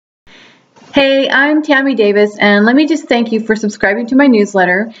Hey, I'm Tammy Davis, and let me just thank you for subscribing to my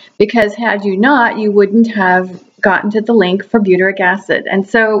newsletter because had you not, you wouldn't have gotten to the link for butyric acid. And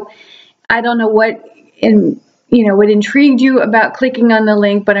so I don't know what intrigued you about clicking on the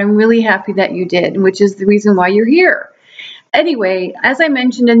link, but I'm really happy that you did, which is the reason why you're here. Anyway, as I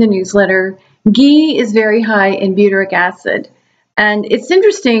mentioned in the newsletter, ghee is very high in butyric acid. And it's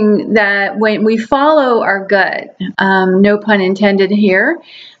interesting that when we follow our gut, no pun intended here,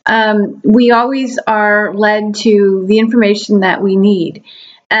 we always are led to the information that we need.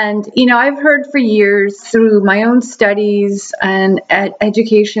 And, I've heard for years through my own studies and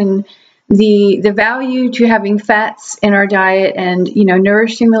education, the value to having fats in our diet and,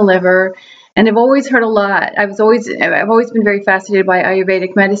 nourishing the liver. And I've always heard a lot. I've always been very fascinated by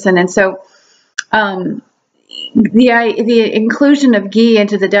Ayurvedic medicine. And so, the inclusion of ghee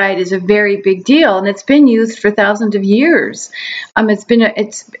into the diet is a very big deal, and it's been used for thousands of years.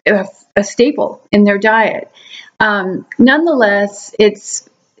 It's a staple in their diet. Nonetheless, it's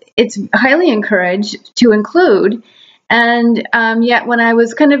highly encouraged to include. And yet, when I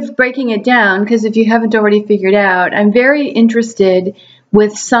was kind of breaking it down, because if you haven't already figured out, I'm very interested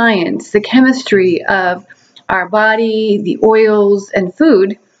with science, the chemistry of our body, the oils, and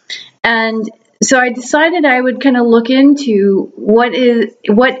food, and so I decided I would kind of look into what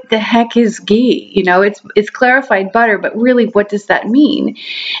the heck is ghee. It's clarified butter, but really, what does that mean?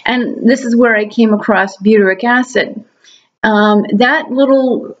 And this is where I came across butyric acid. That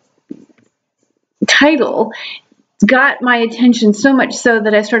little title got my attention so much so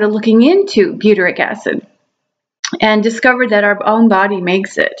that I started looking into butyric acid and discovered that our own body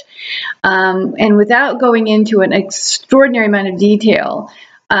makes it. And without going into an extraordinary amount of detail,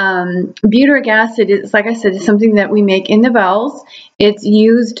 butyric acid is, like I said, is something that we make in the bowels. It's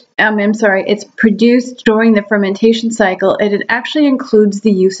it's produced during the fermentation cycle, and it actually includes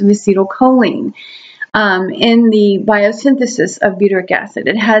the use of acetylcholine in the biosynthesis of butyric acid.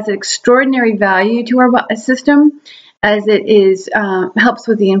 It has extraordinary value to our system, as it helps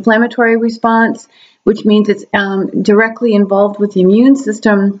with the inflammatory response, which means it's directly involved with the immune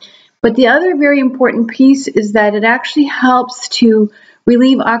system. But the other very important piece is that it actually helps to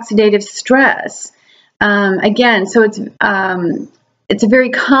relieve oxidative stress. Again, so it's a very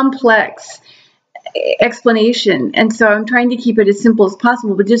complex explanation, and so I'm trying to keep it as simple as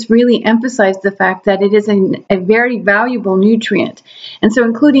possible, but just really emphasize the fact that it is a very valuable nutrient. And so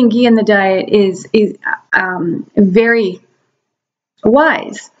including ghee in the diet is very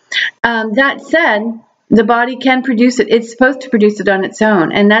wise. That said, the body can produce it. It's supposed to produce it on its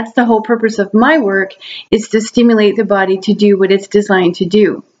own. And that's the whole purpose of my work, is to stimulate the body to do what it's designed to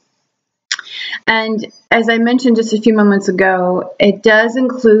do. And as I mentioned just a few moments ago, it does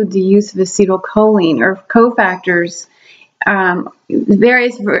include the use of acetylcholine or cofactors.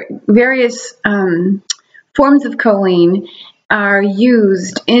 Various forms of choline are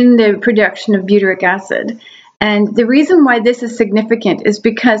used in the production of butyric acid. And the reason why this is significant is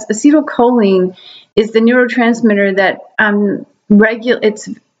because acetylcholine is the neurotransmitter that regulates.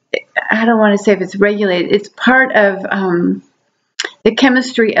 I don't want to say if it's regulated. It's part of the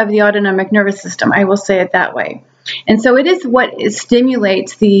chemistry of the autonomic nervous system. I will say it that way. And so it is what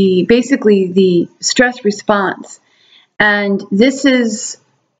stimulates basically the stress response. And this is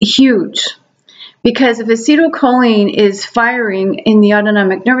huge, because if acetylcholine is firing in the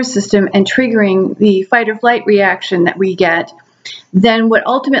autonomic nervous system and triggering the fight or flight reaction that we get, then what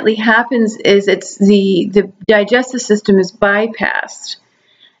ultimately happens is the digestive system is bypassed,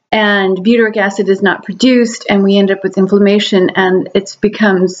 and butyric acid is not produced, and we end up with inflammation, and it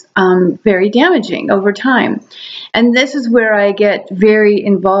becomes very damaging over time. And this is where I get very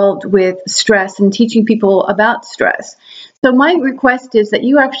involved with stress and teaching people about stress. So my request is that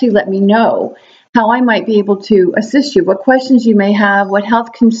you actually let me know how I might be able to assist you, what questions you may have, what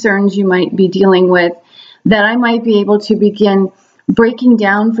health concerns you might be dealing with, that I might be able to begin breaking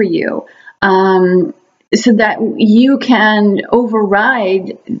down for you, so that you can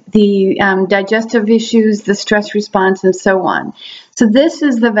override the digestive issues, the stress response, and so on. So this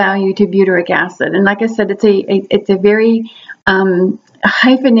is the value to butyric acid. And like I said, it's a very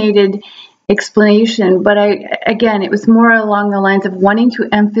hyphenated explanation, but again, it was more along the lines of wanting to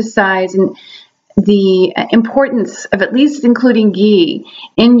emphasize the importance of at least including ghee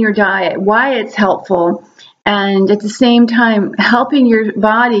in your diet, why it's helpful, and at the same time helping your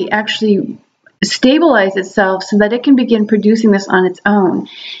body actually stabilize itself so that it can begin producing this on its own.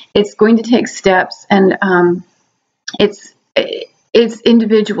 It's going to take steps, and it's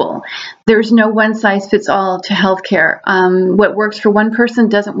individual. There's no one size fits all to healthcare. What works for one person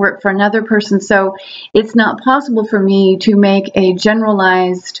doesn't work for another person, so it's not possible for me to make a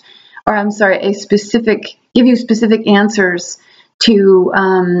generalized or I'm sorry, give you specific answers to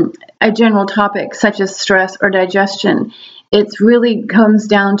a general topic such as stress or digestion. It really comes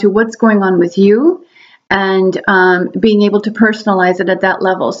down to what's going on with you and being able to personalize it at that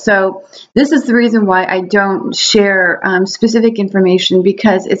level. So this is the reason why I don't share specific information,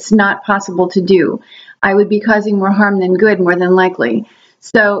 because it's not possible to do. I would be causing more harm than good, more than likely.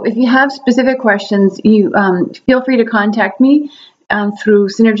 So if you have specific questions, you feel free to contact me through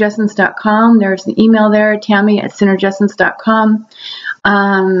synergessence.com. There's an email there, Tammy@synergessence.com.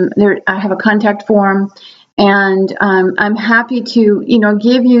 I have a contact form, and I'm happy to,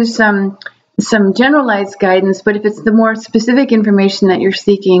 give you some generalized guidance. But if it's the more specific information that you're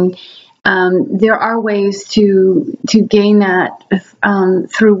seeking, there are ways to gain that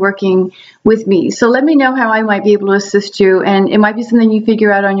through working with me. So let me know how I might be able to assist you, and it might be something you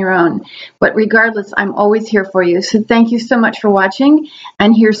figure out on your own. But regardless, I'm always here for you. So thank you so much for watching,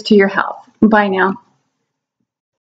 and here's to your health. Bye now.